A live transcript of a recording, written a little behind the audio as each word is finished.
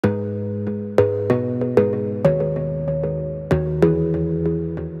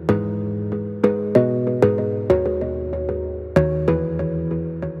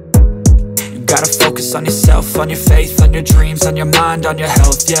on yourself, on your faith, on your dreams, on your mind, on your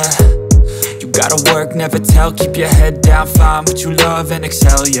health, yeah. You gotta work, never tell, keep your head down, find what you love and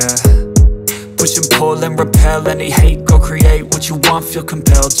excel, yeah. Push and pull and repel any hate, go create what you want, feel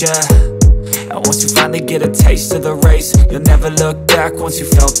compelled, yeah. And once you finally get a taste of the race, you'll never look back once you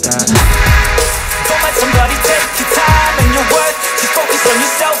felt that. Don't let somebody take your time and your worth, just focus on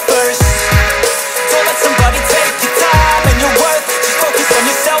yourself first. Don't let somebody take your time and your worth, just focus on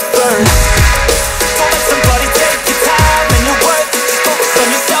yourself first. Don't let somebody take your time and your worth, just focus on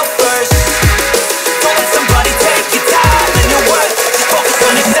yourself first. Don't let somebody take your time and your worth, just focus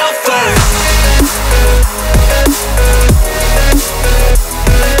on yourself first.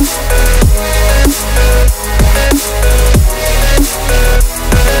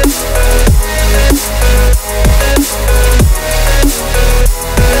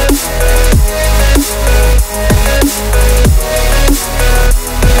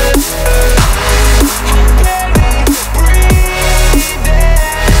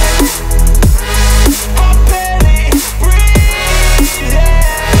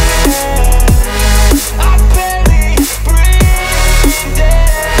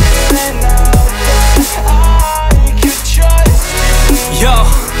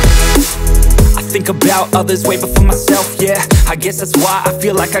 Think about others way before myself, yeah. I guess that's why I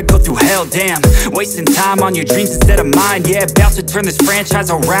feel like I go through hell, damn. Wasting time on your dreams instead of mine, yeah. About to turn this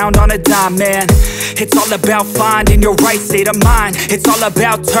franchise around on a dime, man. It's all about finding your right state of mind. It's all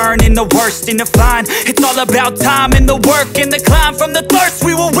about turning the worst into fine. It's all about time and the work and the climb. From the thirst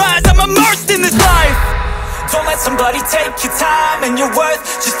we will rise, I'm immersed in this life. Don't let somebody take your time and your worth,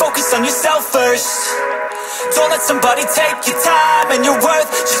 just focus on yourself first. Don't let somebody take your time and your worth,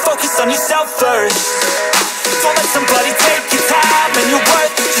 just focus on yourself first. Don't let somebody take your time and your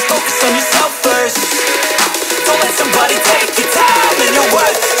worth, just focus on yourself first. Don't let somebody take your time and your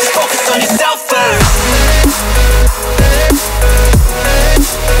worth, just focus on yourself first.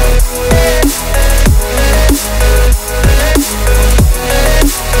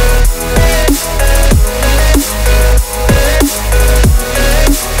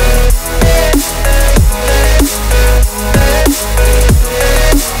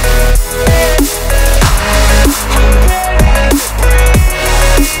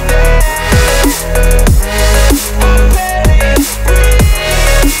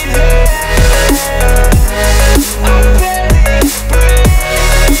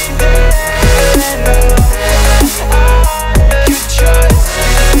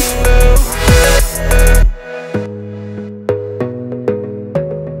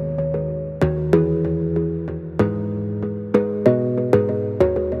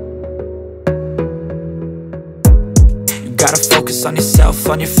 Gotta focus on yourself,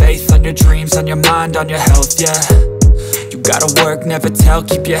 on your faith, on your dreams, on your mind, on your health, yeah. You gotta work, never tell,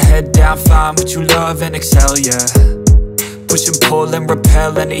 keep your head down, find what you love and excel, yeah. Push and pull and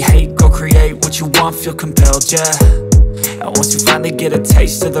repel any hate, go create what you want, feel compelled, yeah. And once you finally get a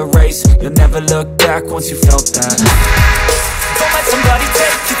taste of the race, you'll never look back once you felt that. Don't let somebody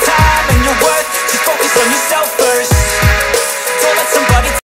take your time and your worth, just focus on yourself first. Don't let somebody